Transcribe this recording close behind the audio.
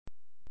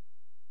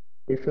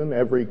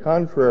every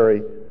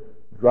contrary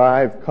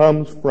drive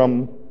comes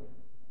from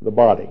the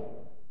body,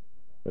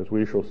 as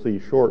we shall see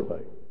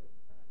shortly.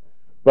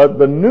 But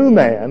the new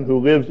man who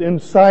lives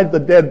inside the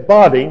dead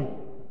body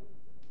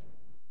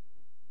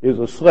is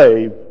a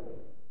slave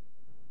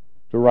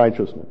to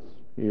righteousness.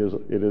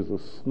 It is a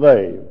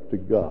slave to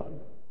God.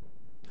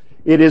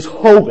 It is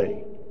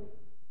holy.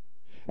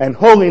 And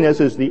holiness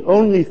is the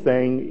only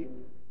thing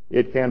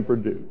it can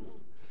produce.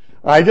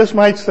 I just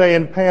might say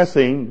in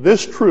passing,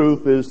 this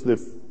truth is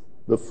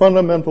the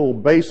fundamental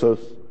basis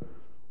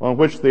on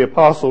which the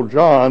Apostle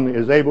John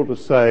is able to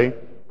say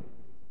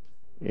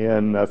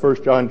in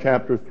 1 John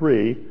chapter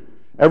 3,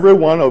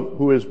 everyone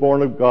who is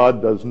born of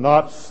God does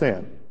not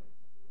sin,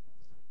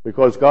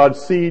 because God's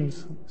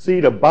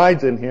seed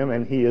abides in him,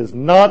 and he is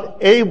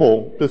not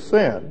able to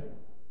sin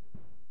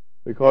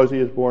because he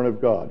is born of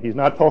God. He's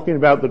not talking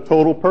about the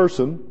total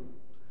person.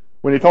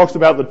 When he talks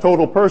about the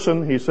total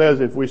person, he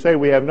says if we say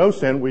we have no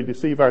sin, we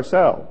deceive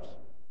ourselves.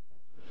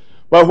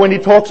 But when he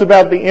talks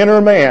about the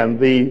inner man,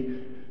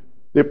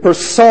 the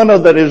persona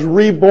that is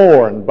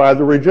reborn by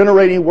the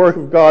regenerating work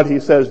of God, he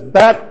says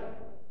that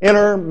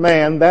inner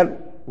man,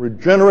 that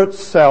regenerate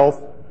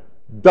self,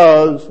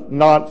 does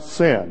not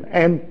sin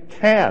and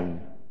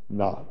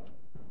cannot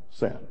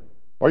sin.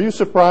 Are you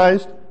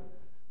surprised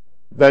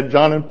that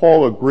John and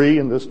Paul agree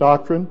in this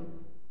doctrine?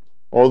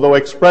 Although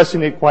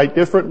expressing it quite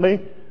differently,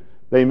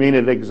 they mean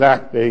it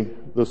exactly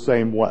the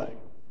same way.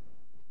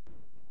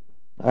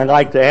 I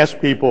like to ask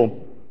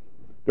people,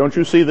 don't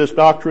you see this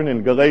doctrine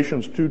in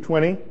Galatians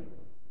 2:20?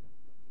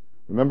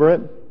 Remember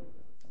it?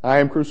 I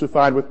am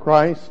crucified with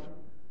Christ,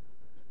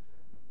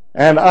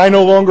 and I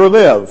no longer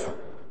live,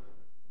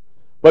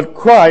 but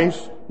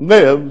Christ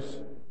lives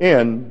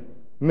in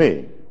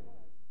me.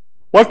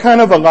 What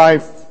kind of a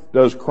life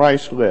does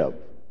Christ live?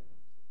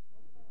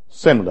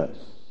 Sinless.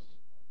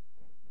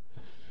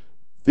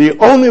 The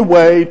only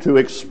way to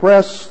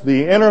express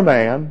the inner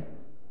man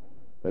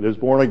that is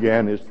born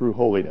again is through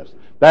holiness.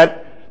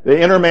 That the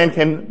inner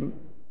man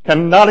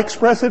cannot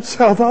express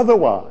itself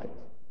otherwise.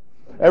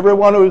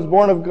 Everyone who is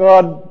born of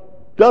God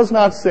does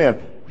not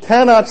sin,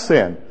 cannot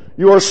sin.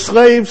 You are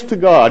slaves to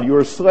God. You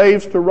are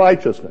slaves to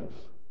righteousness.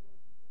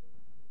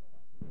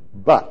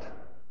 But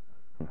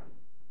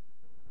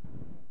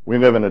we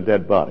live in a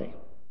dead body.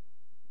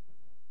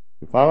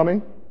 You follow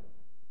me?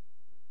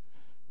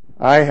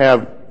 I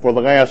have, for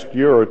the last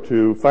year or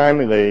two,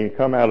 finally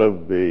come out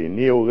of the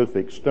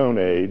Neolithic Stone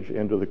Age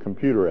into the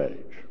computer age.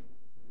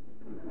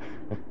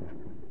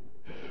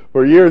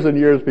 For years and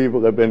years,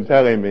 people have been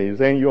telling me,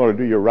 Zane, you ought to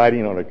do your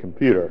writing on a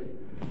computer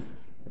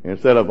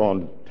instead of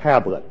on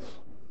tablets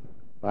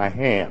by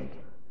hand.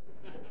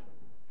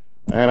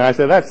 And I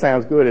said, that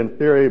sounds good in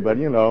theory, but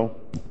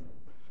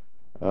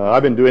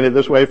I've been doing it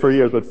this way for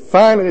years. But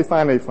finally,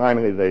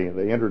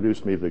 they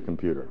introduced me to the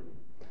computer.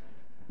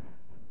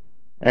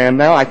 And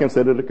now I can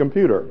sit at a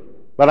computer.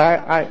 But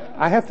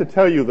I have to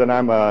tell you that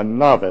I'm a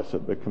novice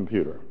at the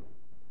computer.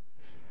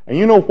 And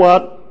you know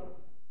what?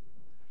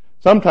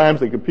 Sometimes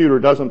the computer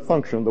doesn't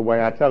function the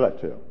way I tell it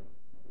to.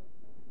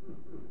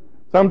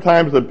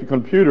 Sometimes the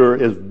computer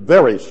is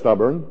very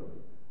stubborn,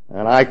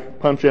 and I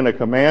punch in a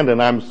command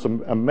and I'm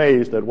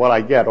amazed at what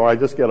I get, or I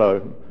just get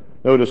a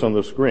notice on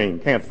the screen,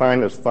 can't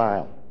find this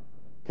file,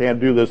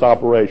 can't do this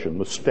operation,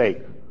 mistake.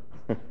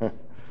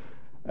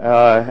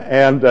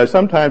 And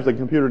sometimes the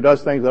computer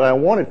does things that I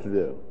don't want it to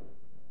do.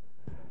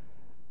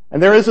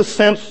 And there is a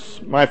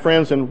sense, my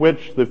friends, in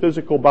which the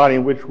physical body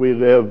in which we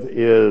live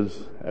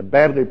is a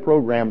badly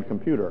programmed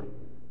computer.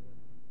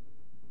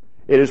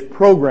 It is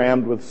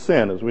programmed with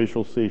sin, as we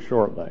shall see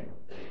shortly.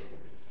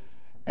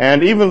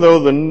 And even though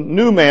the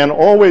new man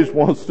always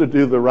wants to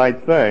do the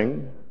right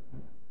thing,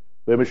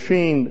 the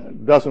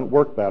machine doesn't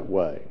work that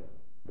way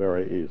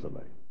very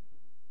easily.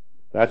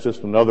 That's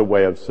just another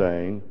way of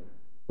saying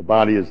the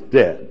body is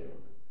dead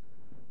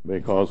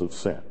because of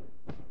sin.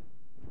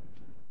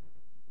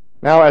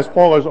 Now, as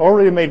Paul has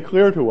already made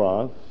clear to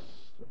us,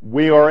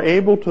 we are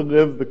able to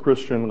live the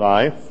Christian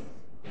life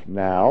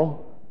now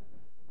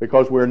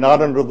because we're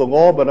not under the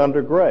law but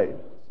under grace.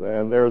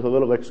 And there's a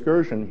little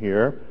excursion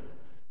here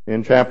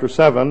in chapter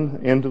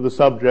 7 into the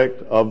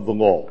subject of the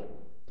law.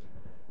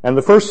 And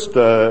the first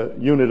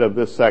unit of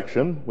this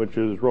section, which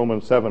is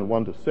Romans 7,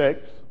 1-6,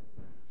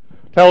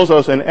 tells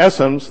us in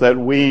essence that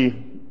we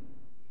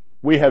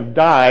have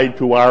died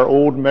to our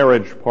old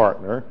marriage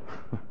partner,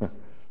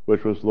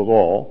 which was the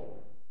law,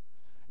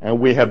 and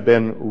we have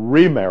been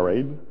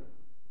remarried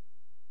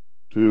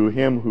to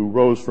him who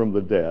rose from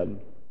the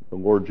dead, the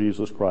Lord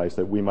Jesus Christ,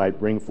 that we might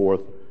bring forth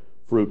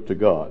fruit to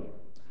God.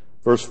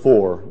 Verse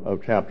 4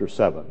 of chapter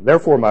 7.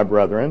 Therefore, my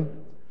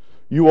brethren,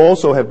 you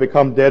also have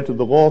become dead to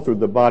the law through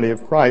the body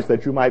of Christ,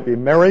 that you might be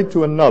married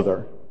to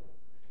another,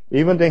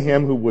 even to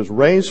him who was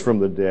raised from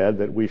the dead,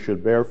 that we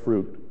should bear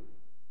fruit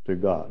to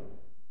God.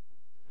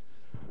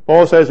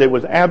 Paul says it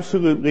was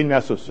absolutely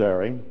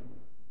necessary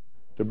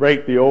to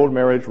break the old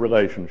marriage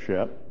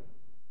relationship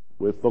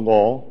with the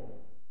law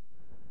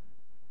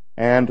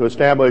and to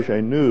establish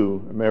a new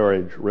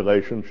marriage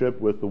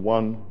relationship with the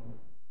one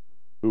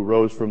who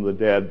rose from the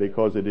dead,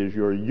 because it is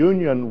your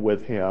union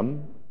with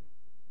him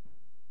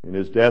in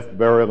his death,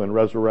 burial, and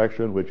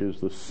resurrection, which is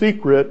the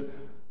secret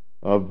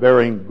of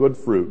bearing good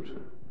fruit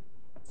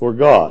for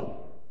God.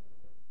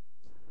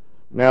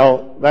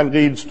 Now, that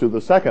leads to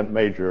the second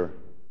major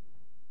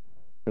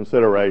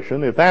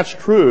consideration. If that's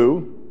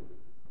true,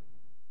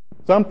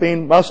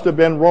 something must have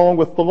been wrong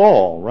with the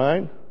law,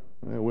 right?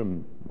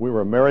 When we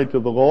were married to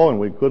the law and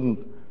we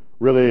couldn't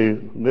really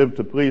live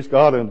to please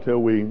God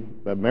until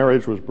that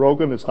marriage was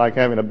broken. It's like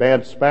having a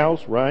bad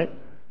spouse, right?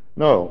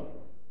 No.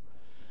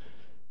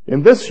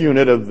 In this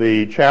unit of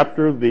the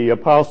chapter, the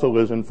apostle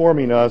is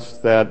informing us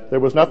that there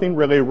was nothing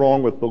really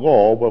wrong with the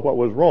law, but what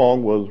was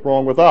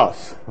wrong with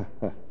us.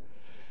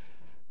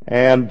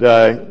 And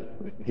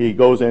he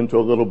goes into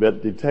a little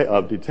bit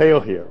of detail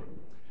here.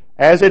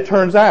 As it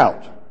turns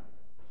out,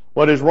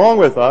 what is wrong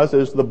with us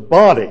is the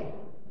body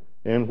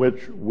in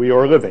which we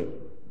are living.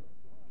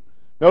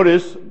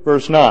 Notice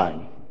verse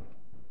 9.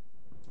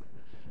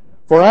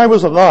 For I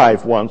was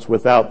alive once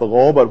without the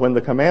law, but when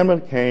the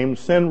commandment came,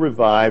 sin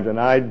revived and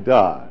I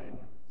died.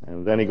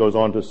 And then he goes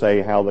on to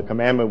say how the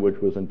commandment which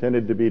was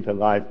intended to be to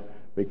life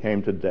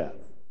became to death.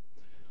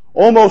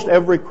 Almost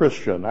every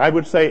Christian, I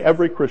would say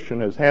every Christian,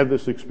 has had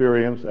this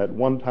experience at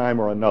one time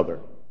or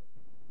another.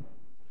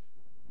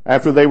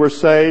 After they were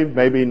saved,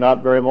 maybe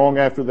not very long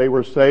after they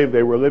were saved,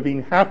 they were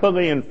living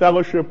happily in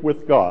fellowship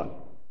with God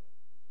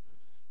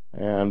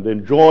and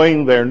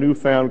enjoying their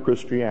newfound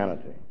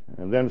Christianity.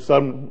 And then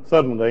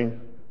suddenly,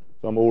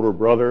 some older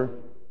brother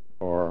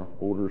or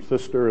older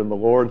sister in the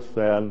Lord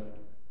said,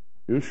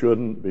 you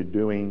shouldn't be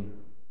doing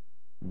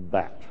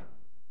that.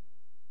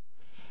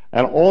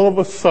 And all of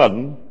a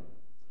sudden,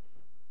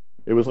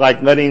 it was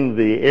like letting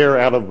the air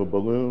out of a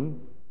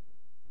balloon.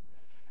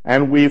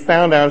 And we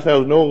found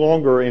ourselves no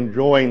longer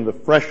enjoying the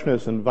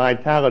freshness and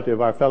vitality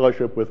of our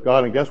fellowship with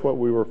God. And guess what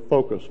we were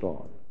focused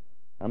on?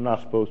 I'm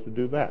not supposed to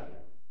do that.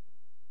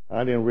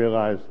 I didn't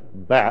realize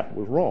that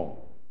was wrong.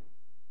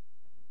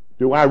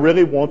 Do I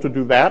really want to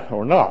do that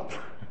or not?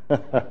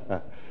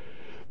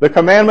 The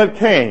commandment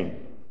came.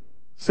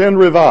 Sin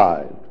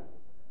revived.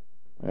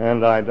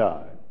 And I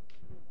died.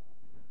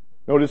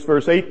 Notice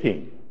verse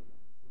 18.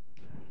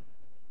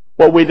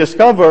 What we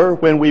discover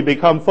when we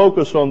become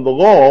focused on the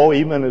law,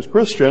 even as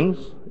Christians,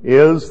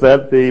 is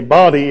that the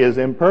body is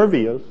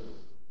impervious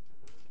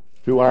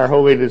to our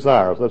holy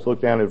desires. Let's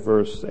look down at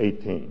verse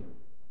 18.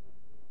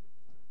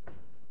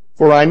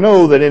 For I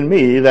know that in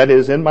me, that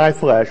is in my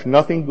flesh,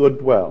 nothing good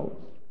dwells.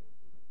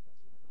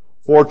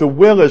 For to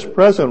will is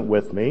present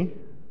with me,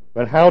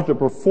 but how to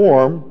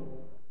perform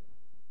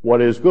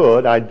what is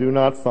good I do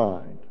not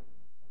find.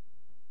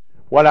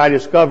 What I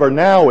discover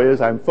now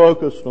is I'm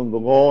focused on the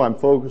law, I'm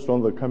focused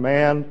on the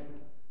command,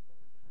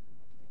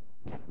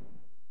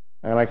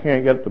 and I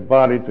can't get the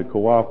body to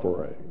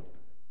cooperate.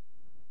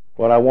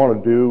 What I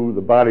want to do,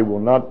 the body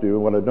will not do.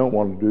 What I don't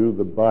want to do,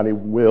 the body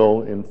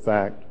will, in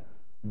fact,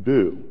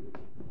 do.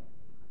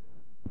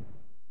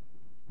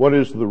 What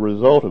is the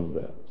result of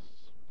this?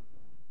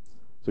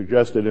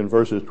 Suggested in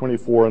verses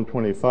 24 and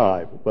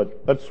 25.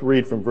 But let's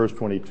read from verse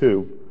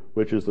 22,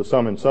 which is the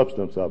sum and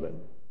substance of it.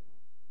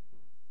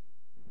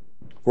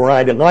 For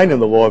I delight in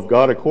the law of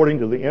God according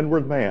to the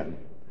inward man.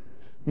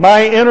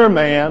 My inner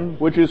man,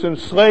 which is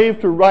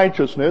enslaved to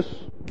righteousness,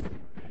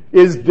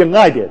 is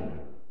delighted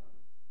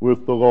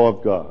with the law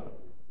of God.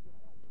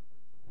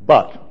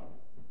 But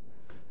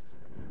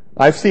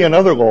I see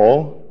another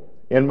law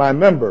in my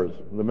members,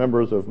 the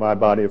members of my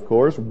body, of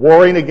course,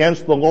 warring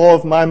against the law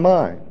of my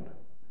mind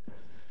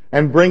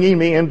and bringing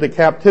me into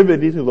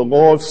captivity to the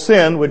law of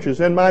sin, which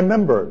is in my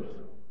members.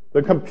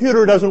 The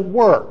computer doesn't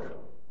work.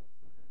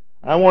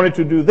 I want it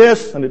to do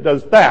this, and it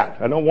does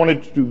that. I don't want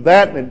it to do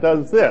that, and it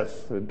does this.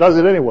 It does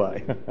it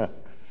anyway.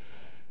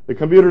 The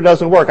computer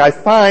doesn't work. I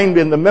find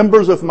in the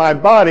members of my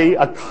body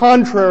a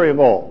contrary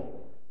law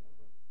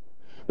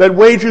that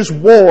wages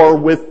war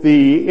with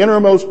the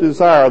innermost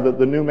desire that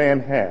the new man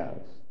has,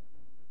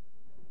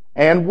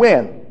 and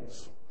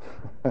wins.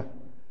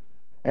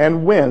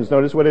 And wins.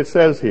 Notice what it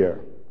says here.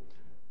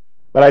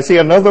 But I see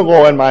another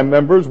law in my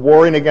members,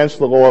 warring against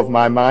the law of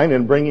my mind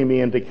and bringing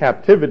me into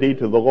captivity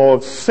to the law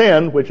of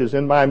sin, which is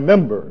in my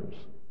members.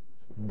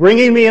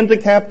 Bringing me into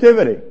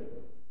captivity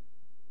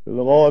to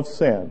the law of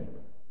sin,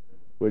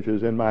 which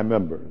is in my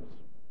members.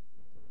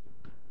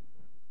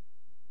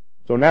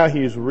 So now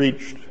he's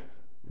reached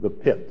the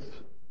pit.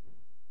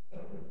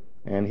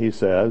 And he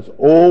says,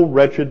 O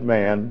wretched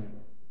man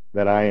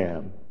that I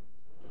am,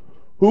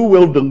 who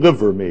will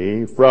deliver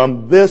me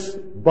from this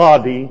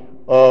body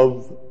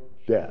of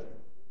death?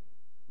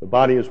 The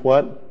body is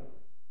what?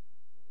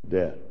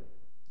 Dead.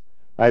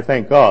 I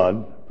thank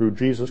God through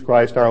Jesus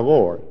Christ our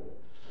Lord.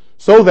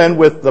 So then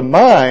with the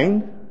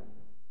mind,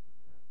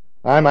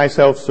 I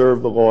myself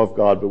serve the law of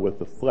God, but with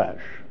the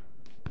flesh,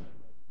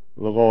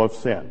 the law of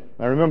sin.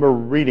 I remember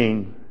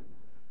reading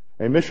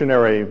a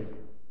missionary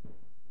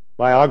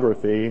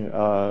biography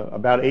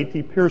about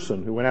A.T.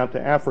 Pierson, who went out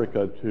to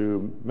Africa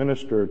to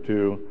minister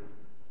to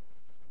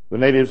the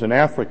natives in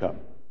Africa.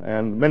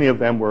 And many of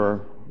them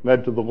were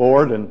led to the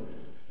Lord, and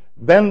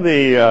Then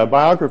the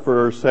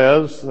biographer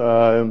says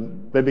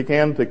they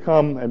began to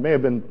come, it may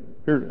have been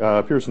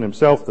Pearson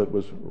himself that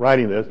was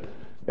writing this,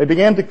 they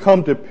began to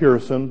come to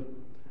Pearson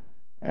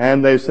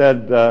and they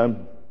said,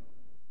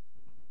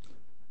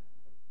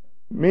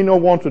 me no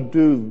want to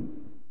do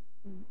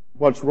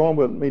what's wrong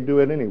with me, do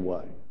it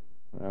anyway.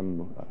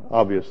 I'm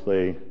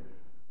obviously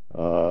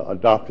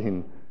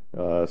adopting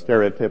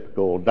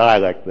stereotypical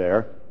dialect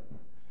there.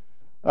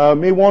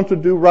 Me want to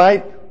do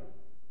right,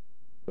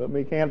 but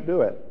me can't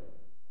do it.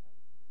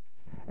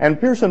 And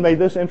Pearson made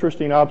this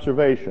interesting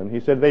observation. He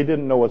said they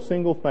didn't know a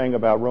single thing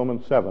about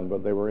Romans 7,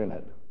 but they were in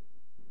it.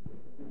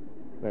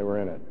 They were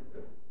in it.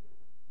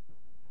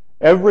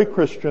 Every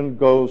Christian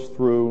goes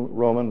through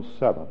Romans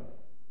 7.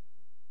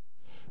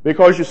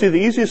 Because you see, the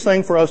easiest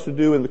thing for us to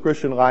do in the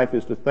Christian life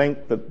is to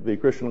think that the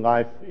Christian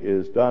life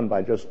is done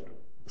by just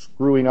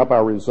screwing up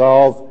our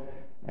resolve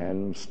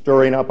and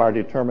stirring up our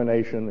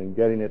determination and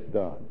getting it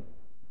done.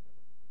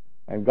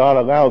 And God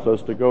allows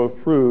us to go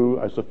through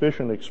a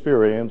sufficient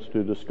experience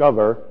to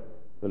discover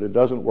that it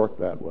doesn't work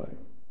that way.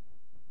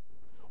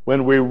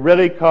 When we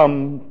really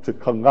come to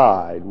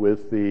collide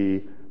with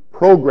the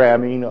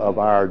programming of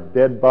our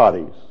dead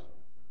bodies,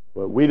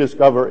 what we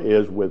discover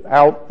is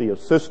without the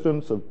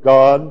assistance of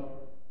God,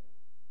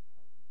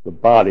 the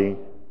body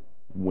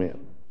wins.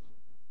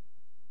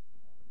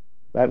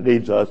 That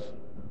leads us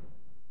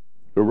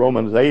to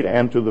Romans 8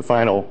 and to the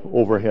final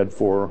overhead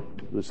for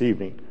this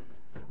evening.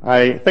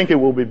 I think it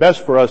will be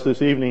best for us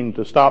this evening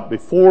to stop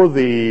before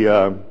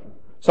the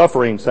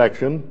suffering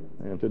section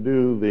and to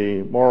do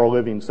the moral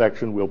living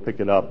section. We'll pick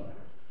it up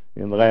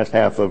in the last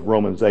half of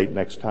Romans 8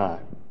 next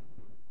time.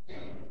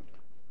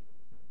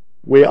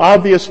 We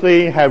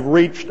obviously have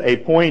reached a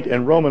point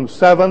in Romans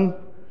 7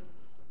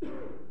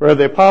 where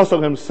the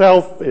apostle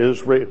himself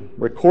is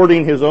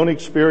recording his own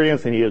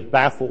experience and he is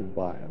baffled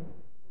by it.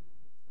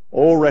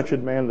 O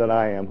wretched man that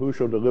I am, who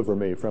shall deliver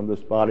me from this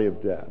body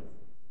of death?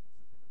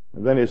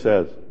 And then he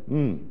says,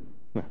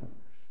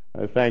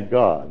 I thank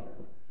God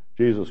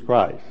Jesus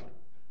Christ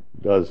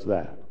does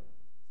that.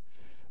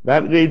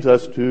 That leads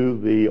us to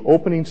the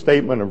opening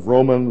statement of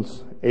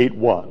Romans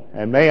 8:1.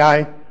 And may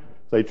I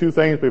say two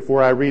things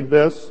before I read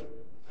this?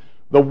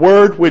 The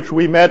word which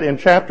we met in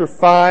chapter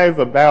 5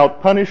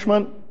 about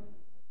punishment,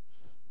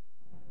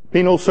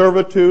 penal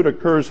servitude,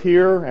 occurs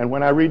here, and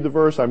when I read the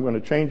verse I'm going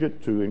to change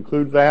it to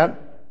include that.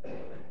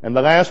 And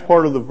the last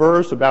part of the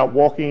verse about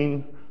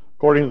walking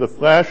according to the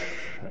flesh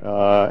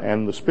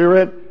and the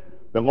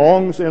Spirit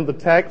belongs in the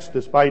text,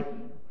 despite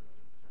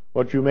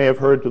what you may have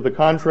heard to the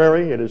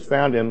contrary. It is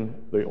found in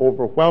the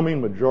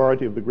overwhelming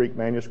majority of the Greek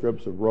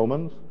manuscripts of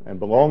Romans and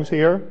belongs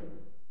here.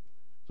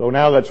 So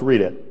now let's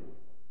read it.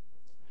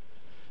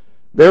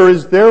 There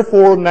is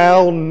therefore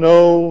now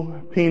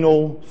no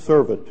penal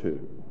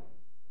servitude.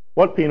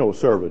 What penal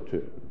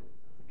servitude?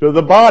 To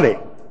the body.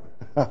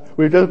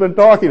 We've just been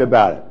talking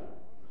about it.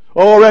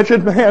 O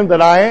wretched man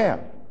that I am,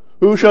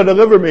 who shall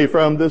deliver me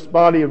from this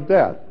body of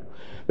death?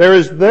 There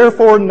is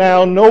therefore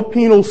now no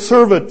penal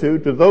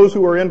servitude to those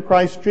who are in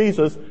Christ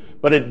Jesus,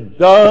 but it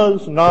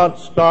does not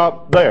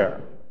stop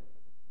there.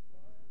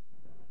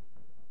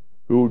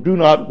 Who do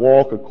not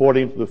walk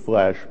according to the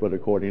flesh, but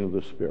according to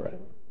the Spirit.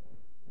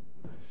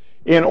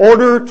 In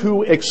order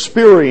to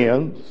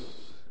experience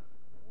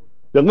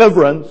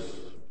deliverance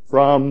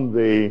from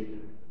the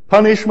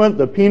punishment,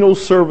 the penal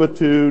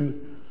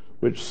servitude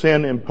which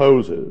sin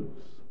imposes,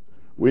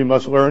 we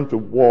must learn to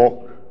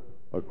walk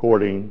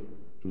according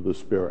to the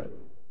Spirit.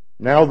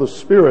 Now the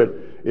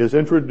Spirit is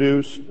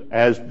introduced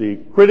as the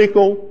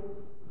critical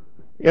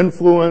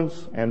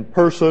influence and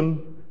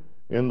person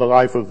in the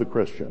life of the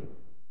Christian.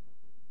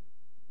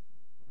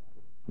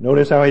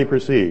 Notice how he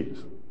proceeds.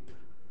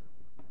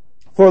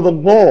 For the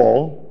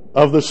law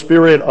of the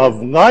Spirit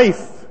of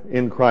life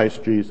in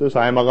Christ Jesus,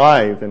 I am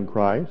alive in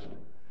Christ,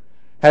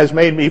 has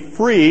made me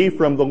free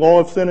from the law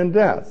of sin and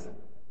death.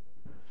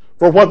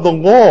 For what the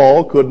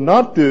law could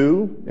not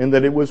do, in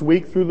that it was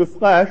weak through the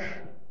flesh,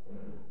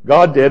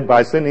 God did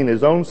by sending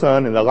his own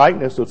Son in the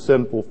likeness of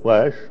sinful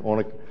flesh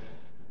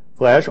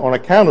on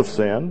account of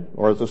sin,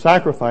 or as a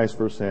sacrifice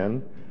for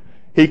sin.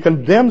 He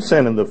condemned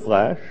sin in the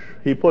flesh.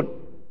 He put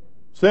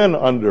sin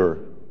under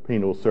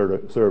penal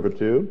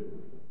servitude.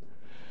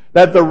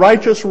 That the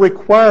righteous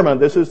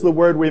requirement, this is the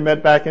word we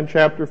met back in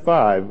chapter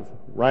 5,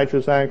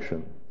 righteous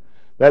action,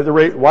 that the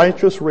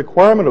righteous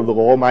requirement of the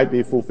law might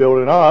be fulfilled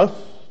in us,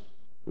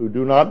 who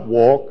do not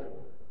walk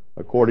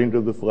according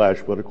to the flesh,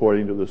 but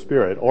according to the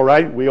Spirit. All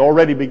right, we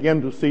already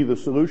begin to see the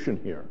solution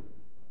here.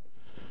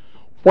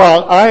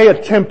 While I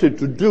attempted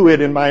to do it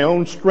in my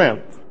own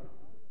strength,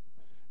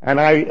 and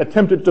I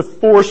attempted to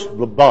force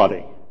the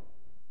body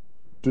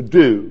to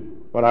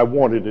do what I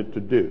wanted it to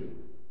do,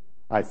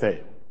 I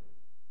failed.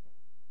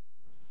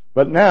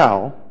 But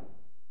now,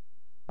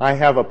 I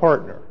have a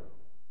partner.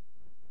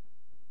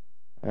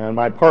 And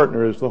my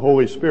partner is the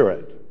Holy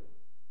Spirit.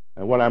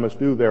 And what I must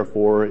do,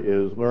 therefore,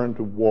 is learn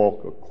to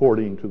walk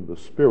according to the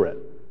Spirit.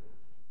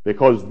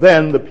 Because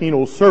then the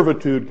penal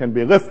servitude can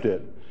be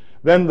lifted.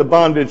 Then the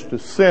bondage to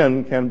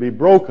sin can be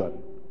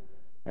broken.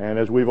 And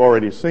as we've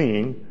already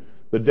seen,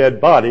 the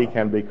dead body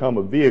can become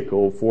a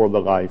vehicle for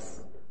the life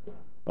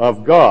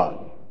of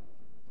God.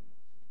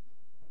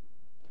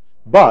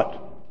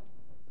 But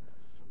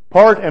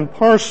part and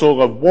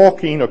parcel of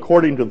walking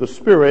according to the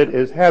Spirit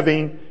is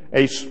having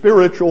a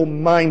spiritual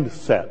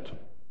mindset.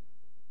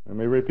 Let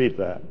me repeat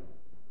that.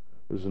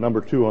 This is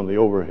number 2 on the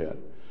overhead.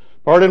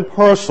 Part and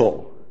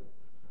parcel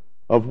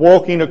of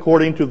walking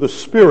according to the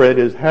Spirit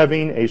is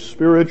having a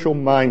spiritual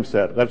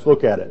mindset. Let's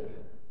look at it.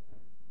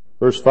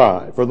 Verse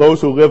 5, for those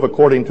who live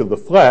according to the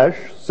flesh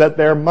set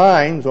their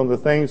minds on the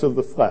things of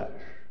the flesh.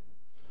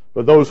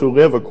 For those who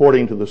live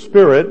according to the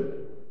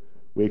Spirit,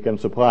 we can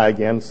supply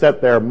again,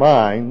 set their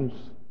minds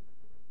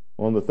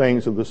on the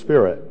things of the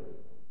Spirit.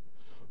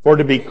 For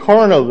to be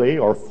carnally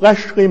or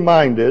fleshly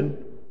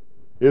minded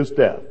is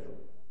death,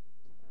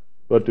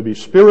 but to be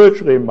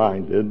spiritually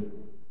minded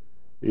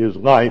is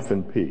life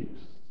and peace.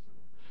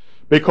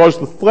 Because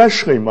the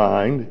fleshly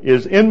mind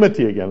is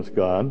enmity against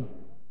God,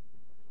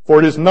 for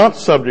it is not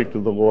subject to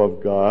the law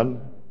of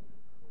God,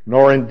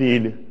 nor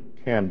indeed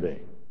can be.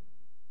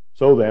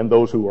 So then,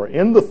 those who are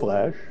in the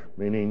flesh,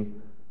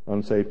 meaning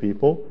unsaved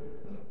people,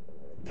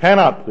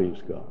 cannot please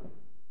God.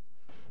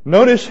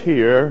 Notice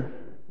here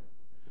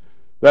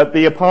that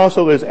the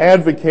apostle is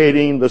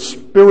advocating the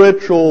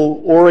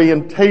spiritual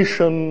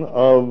orientation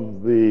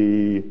of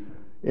the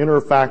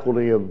inner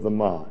faculty of the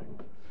mind.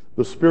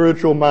 The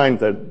spiritual mind,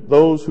 that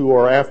those who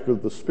are after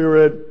the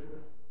Spirit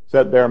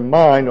set their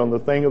mind on the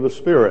thing of the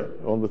Spirit,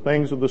 on the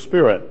things of the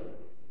Spirit.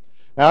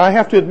 Now, I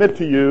have to admit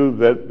to you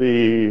that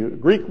the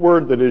Greek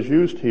word that is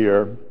used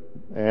here,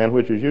 and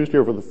which is used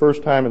here for the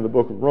first time in the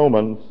book of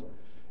Romans,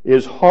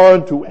 is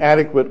hard to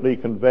adequately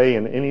convey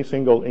in any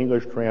single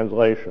English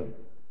translation.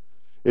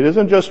 It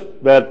isn't just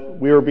that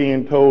we are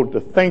being told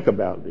to think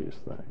about these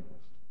things.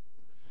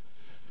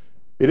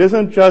 It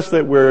isn't just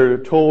that we're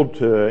told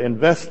to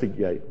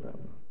investigate them.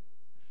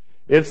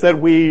 It's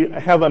that we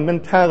have a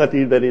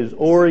mentality that is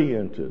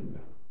oriented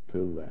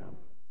to them.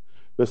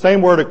 The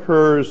same word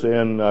occurs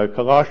in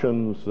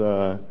Colossians,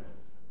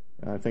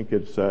 I think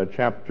it's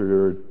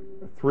chapter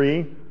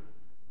 3.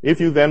 If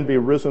you then be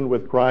risen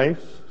with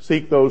Christ,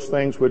 seek those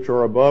things which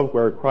are above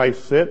where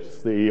Christ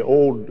sits. The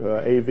old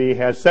AV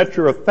has set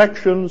your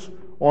affections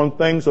on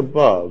things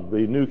above.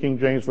 The New King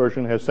James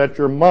Version has set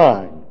your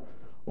mind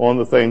on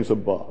the things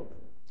above.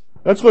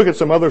 Let's look at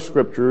some other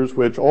scriptures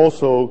which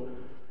also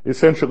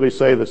essentially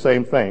say the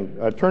same thing.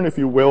 Turn, if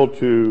you will,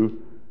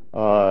 to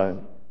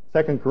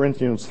 2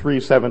 Corinthians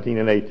 3:17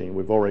 and 18.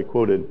 We've already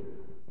quoted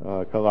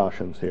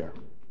Colossians here.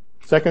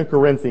 2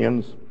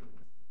 Corinthians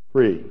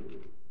 3.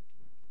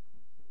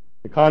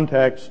 The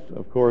context,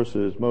 of course,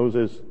 is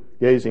Moses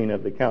gazing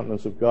at the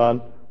countenance of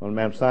God on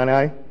Mount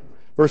Sinai.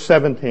 Verse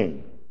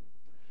 17.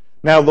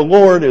 Now the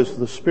Lord is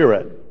the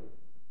Spirit,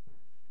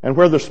 and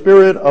where the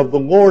Spirit of the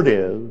Lord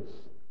is,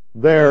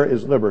 there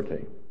is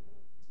liberty.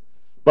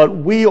 But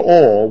we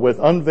all, with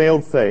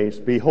unveiled face,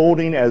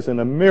 beholding as in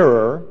a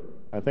mirror,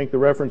 I think the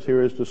reference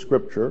here is to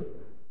Scripture.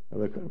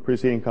 The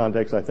preceding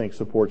context, I think,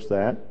 supports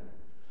that.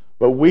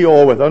 But we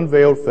all, with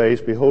unveiled face,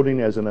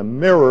 beholding as in a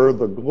mirror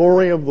the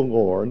glory of the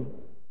Lord,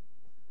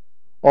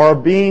 are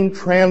being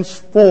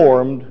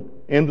transformed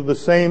into the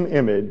same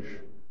image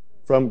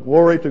from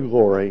glory to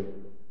glory,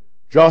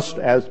 just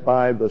as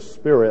by the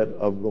Spirit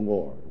of the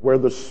Lord. Where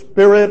the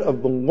Spirit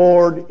of the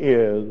Lord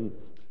is,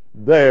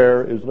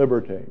 there is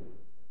liberty.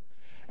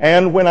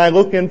 And when I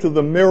look into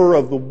the mirror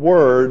of the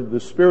Word, the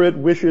Spirit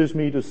wishes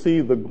me to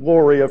see the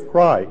glory of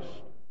Christ.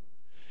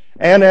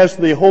 And as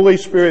the Holy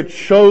Spirit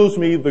shows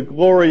me the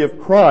glory of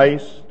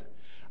Christ,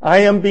 I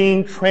am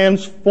being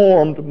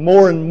transformed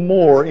more and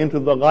more into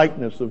the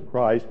likeness of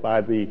Christ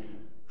by the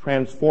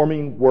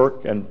transforming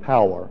work and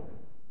power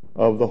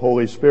of the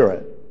Holy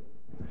Spirit.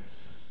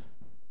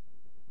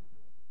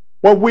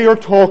 What we are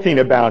talking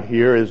about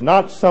here is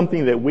not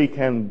something that we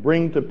can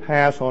bring to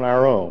pass on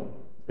our own.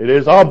 It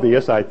is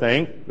obvious, I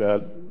think,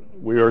 that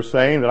we are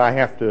saying that I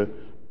have to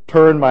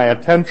turn my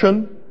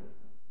attention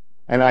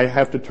and I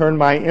have to turn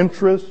my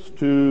interest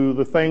to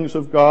the things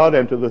of God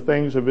and to the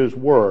things of His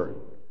Word.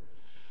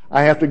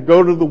 I have to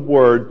go to the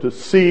Word to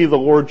see the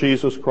Lord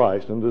Jesus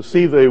Christ and to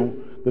see the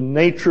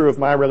nature of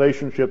my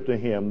relationship to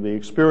Him, the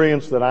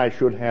experience that I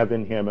should have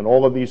in Him, and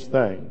all of these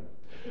things.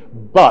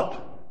 But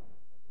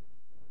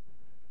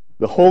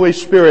the Holy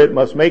Spirit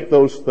must make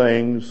those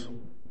things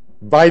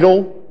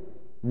vital,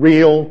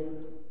 real,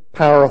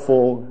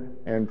 powerful,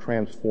 and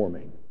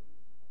transforming.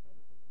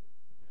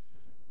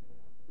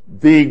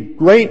 The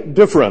great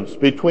difference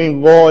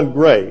between law and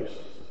grace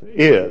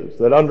is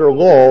that under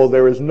law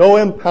there is no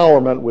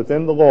empowerment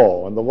within the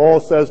law, and the law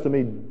says to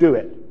me, do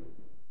it.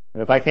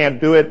 And if I can't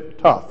do it,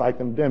 tough, I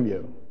condemn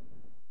you.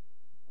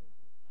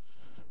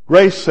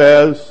 Grace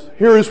says,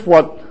 here is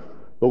what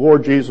the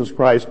Lord Jesus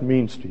Christ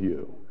means to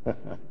you.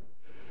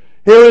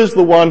 Here is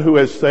the one who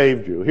has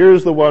saved you. Here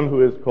is the one who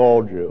has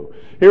called you.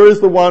 Here is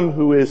the one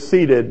who is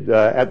seated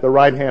at the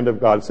right hand of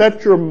God.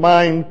 Set your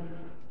mind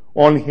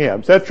on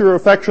Him. Set your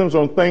affections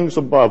on things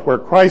above, where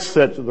Christ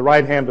sits at the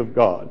right hand of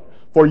God.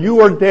 For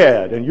you are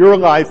dead, and your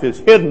life is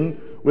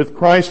hidden with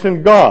Christ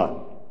in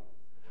God.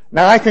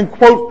 Now, I can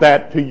quote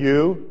that to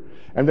you,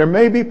 and there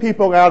may be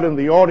people out in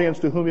the audience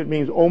to whom it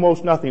means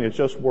almost nothing. It's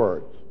just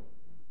words.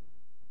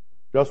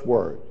 Just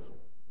words.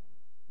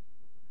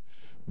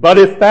 But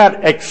if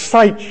that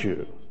excites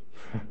you,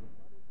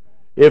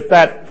 if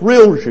that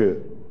thrills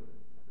you,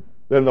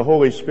 then the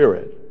Holy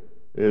Spirit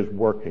is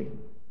working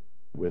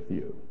with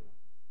you.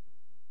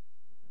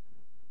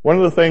 One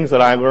of the things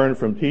that I learned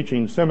from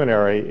teaching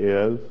seminary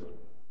is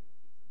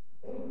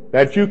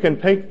that you can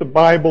take the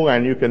Bible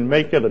and you can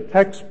make it a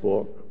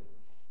textbook,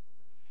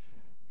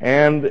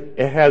 and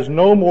it has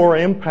no more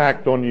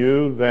impact on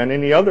you than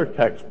any other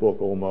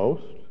textbook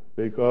almost,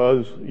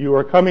 because you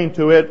are coming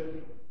to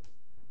it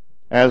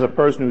as a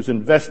person who's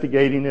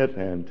investigating it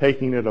and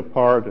taking it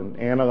apart and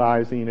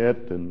analyzing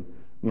it and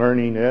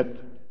learning it.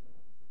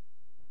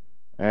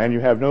 And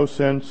you have no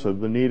sense of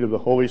the need of the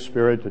Holy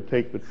Spirit to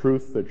take the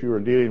truth that you are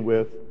dealing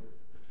with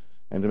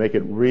and to make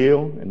it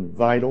real and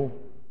vital,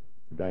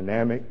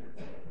 dynamic,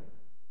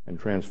 and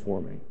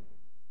transforming.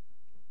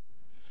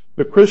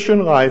 The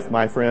Christian life,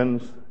 my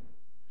friends,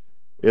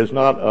 is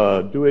not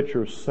a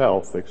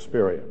do-it-yourself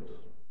experience.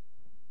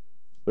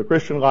 The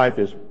Christian life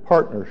is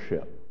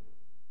partnership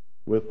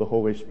with the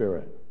Holy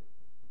Spirit.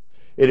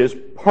 It is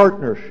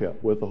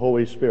partnership with the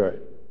Holy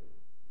Spirit.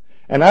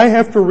 And I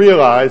have to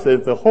realize that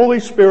if the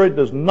Holy Spirit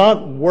does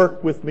not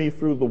work with me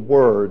through the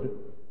Word,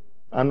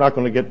 I'm not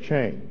going to get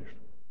changed.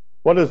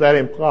 What does that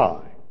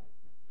imply?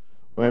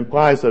 Well, it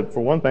implies that,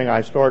 for one thing, I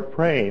start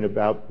praying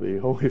about the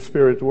Holy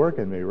Spirit's work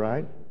in me,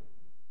 right?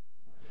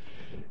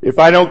 If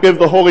I don't give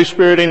the Holy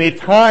Spirit any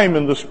time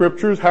in the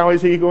Scriptures, how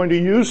is He going to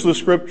use the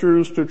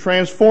Scriptures to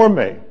transform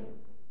me?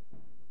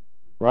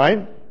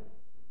 Right?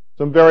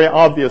 Some very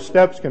obvious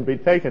steps can be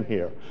taken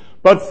here.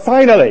 But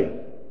finally,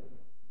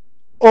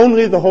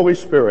 only the Holy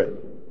Spirit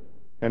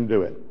can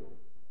do it.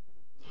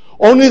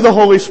 Only the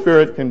Holy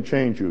Spirit can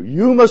change you.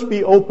 You must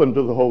be open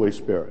to the Holy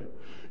Spirit.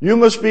 You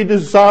must be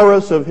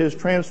desirous of His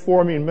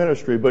transforming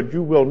ministry, but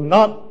you will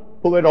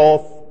not pull it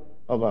off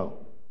alone.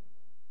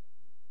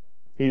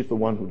 He's the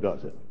one who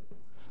does it.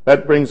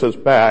 That brings us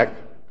back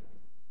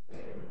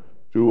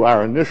to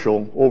our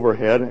initial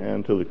overhead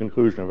and to the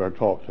conclusion of our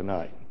talk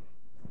tonight.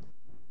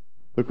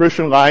 The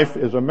Christian life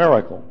is a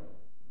miracle.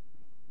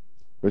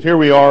 Because here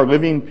we are,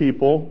 living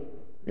people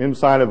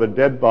inside of a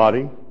dead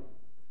body,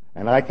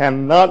 and I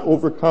cannot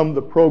overcome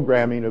the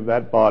programming of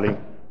that body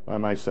by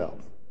myself.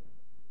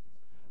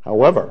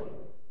 However,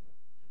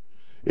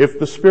 if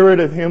the Spirit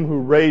of Him who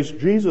raised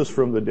Jesus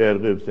from the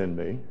dead lives in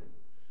me,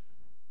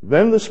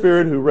 then the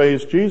Spirit who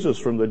raised Jesus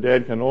from the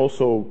dead can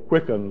also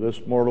quicken this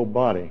mortal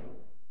body.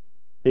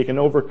 He can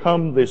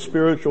overcome the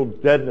spiritual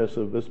deadness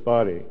of this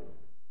body.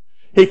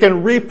 He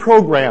can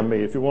reprogram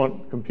me, if you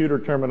want computer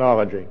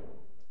terminology.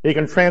 He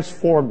can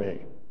transform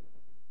me.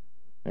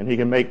 And He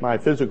can make my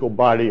physical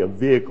body a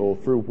vehicle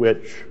through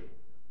which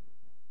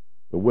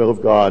the will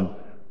of God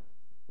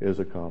is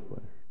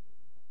accomplished.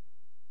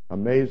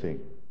 Amazing.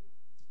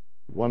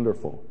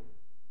 Wonderful.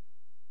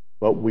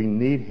 But we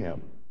need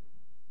Him.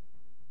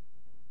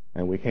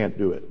 And we can't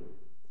do it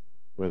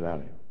without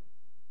Him.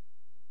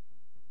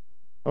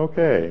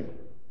 Okay.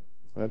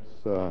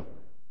 Let's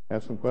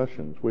have some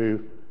questions. We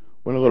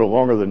went a little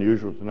longer than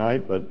usual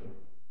tonight, but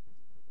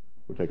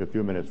we'll take a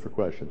few minutes for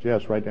questions.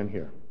 Yes, right down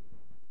here.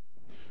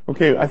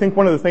 Okay, I think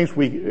one of the things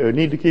we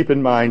need to keep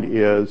in mind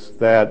is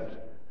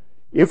that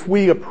if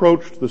we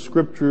approached the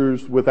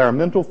Scriptures with our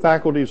mental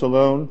faculties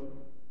alone,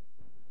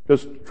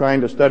 just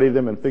trying to study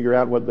them and figure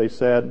out what they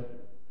said,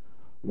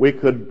 we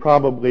could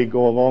probably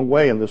go a long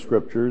way in the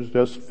Scriptures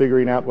just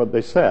figuring out what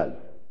they said.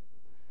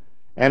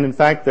 And in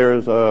fact,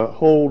 there's a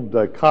whole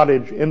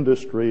cottage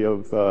industry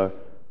of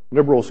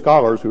liberal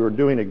scholars who are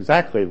doing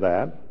exactly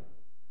that.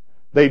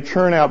 They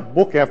churn out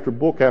book after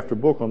book after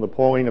book on the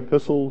Pauline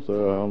epistles,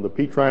 on the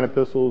Petrine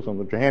epistles, on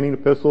the Johannine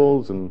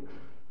epistles, and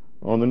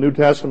on the New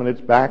Testament,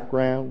 its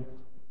background.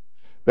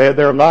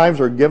 Their lives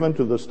are given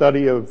to the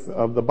study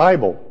of the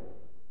Bible.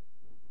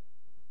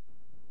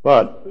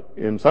 But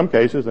in some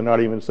cases, they're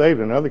not even saved.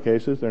 In other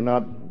cases, they're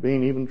not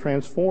being even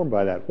transformed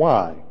by that.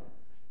 Why?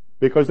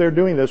 Because they're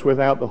doing this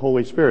without the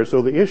Holy Spirit.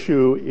 So the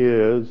issue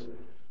is,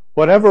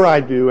 whatever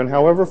I do and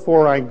however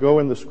far I go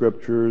in the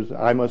Scriptures,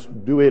 I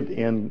must do it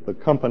in the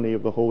company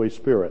of the Holy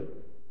Spirit.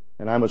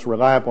 And I must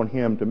rely upon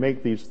Him to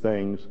make these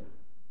things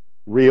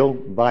real,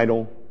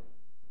 vital,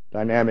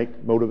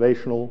 dynamic,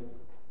 motivational,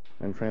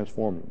 and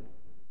transforming.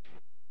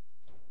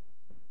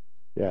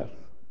 Yes.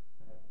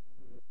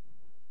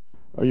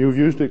 You've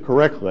used it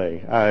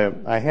correctly.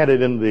 I had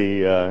it in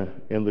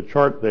the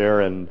chart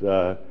there, and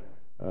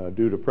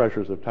due to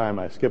pressures of time,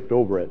 I skipped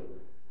over it.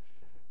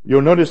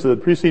 You'll notice that the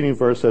preceding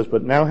verse says,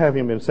 "But now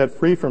having been set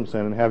free from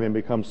sin and having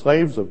become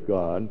slaves of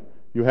God,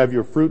 you have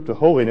your fruit to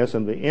holiness,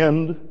 and the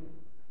end,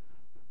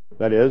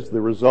 that is,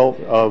 the result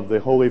of the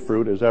holy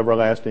fruit, is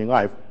everlasting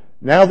life."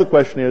 Now the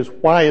question is,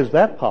 why is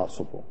that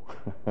possible?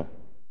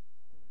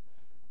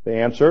 The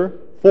answer,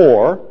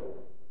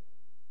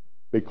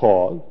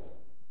 because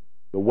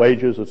the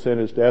wages of sin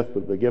is death,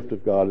 but the gift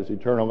of God is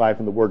eternal life.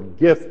 And the word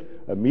gift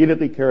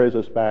immediately carries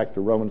us back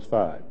to Romans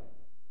 5.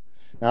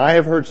 Now, I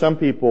have heard some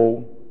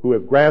people who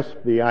have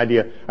grasped the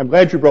idea. I'm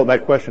glad you brought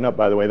that question up,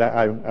 by the way. That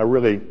I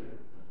really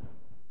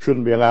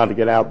shouldn't be allowed to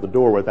get out the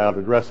door without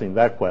addressing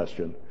that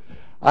question.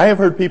 I have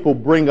heard people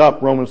bring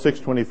up Romans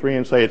 6:23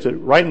 and say it's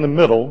right in the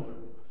middle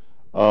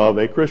of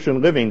a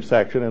Christian living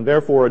section, and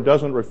therefore it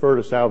doesn't refer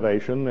to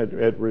salvation,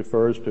 it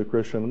refers to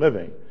Christian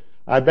living.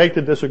 I beg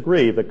to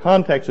disagree. The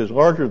context is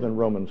larger than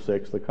Romans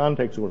 6. The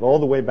context goes all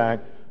the way back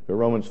to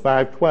Romans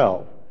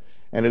 5:12.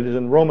 And it is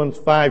in Romans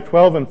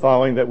 5:12 and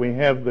following that we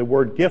have the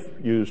word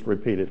gift used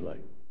repeatedly.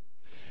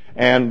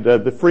 And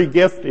the free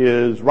gift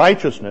is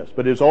righteousness,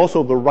 but it's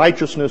also the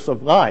righteousness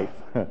of life,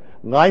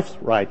 life's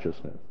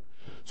righteousness.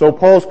 So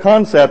Paul's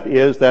concept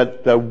is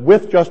that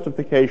with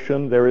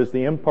justification there is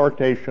the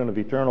impartation of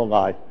eternal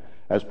life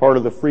as part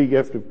of the free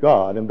gift of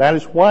God. And that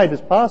is why it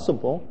is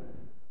possible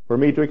for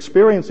me to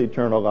experience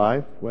eternal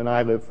life when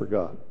I live for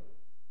God.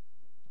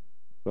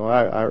 So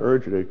I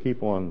urge you to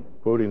keep on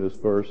quoting this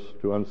verse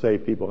to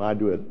unsaved people. I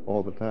do it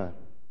all the time.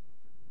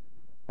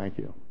 Thank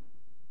you.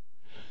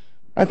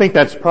 I think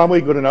that's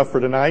probably good enough for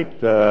tonight.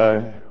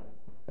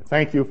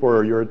 Thank you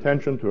for your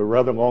attention to a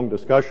rather long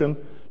discussion.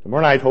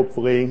 Tomorrow night,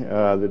 hopefully,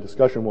 the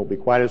discussion won't be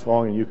quite as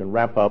long and you can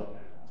wrap up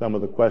some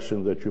of the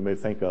questions that you may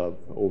think of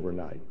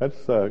overnight.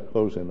 Let's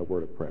close in a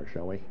word of prayer,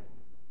 shall we?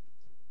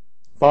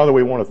 Father,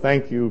 we want to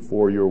thank you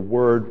for your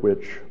word,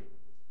 which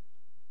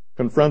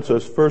confronts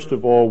us, first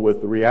of all,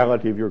 with the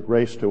reality of your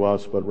grace to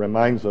us, but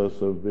reminds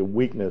us of the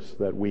weakness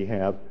that we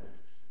have,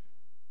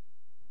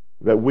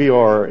 that we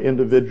are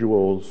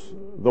individuals,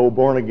 though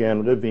born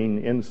again,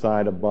 living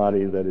inside a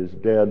body that is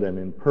dead and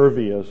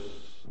impervious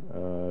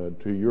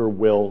to your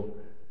will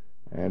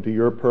and to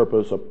your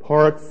purpose,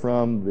 apart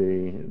from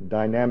the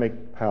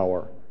dynamic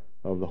power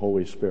of the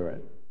Holy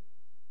Spirit.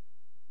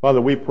 Father,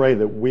 we pray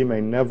that we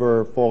may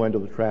never fall into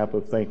the trap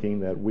of thinking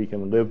that we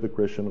can live the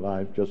Christian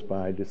life just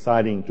by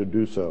deciding to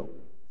do so.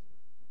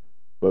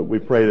 But we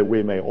pray that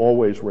we may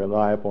always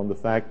rely upon the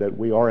fact that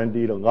we are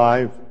indeed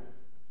alive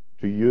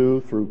to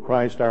you through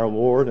Christ our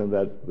Lord, and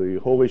that the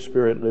Holy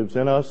Spirit lives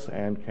in us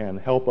and can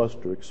help us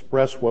to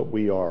express what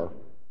we are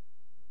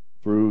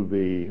through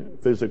the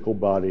physical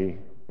body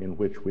in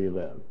which we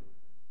live.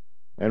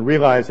 And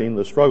realizing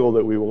the struggle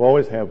that we will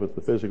always have with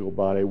the physical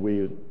body,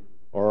 we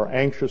are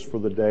anxious for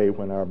the day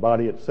when our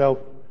body itself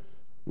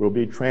will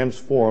be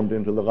transformed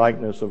into the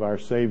likeness of our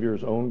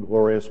Savior's own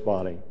glorious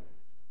body.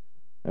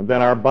 And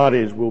then our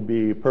bodies will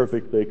be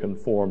perfectly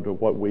conformed to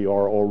what we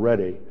are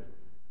already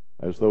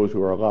as those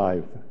who are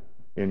alive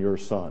in your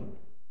Son.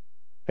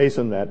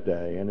 Hasten that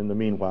day, and in the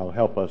meanwhile,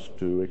 help us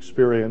to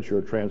experience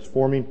your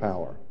transforming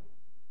power.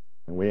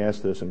 And we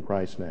ask this in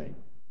Christ's name.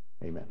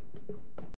 Amen.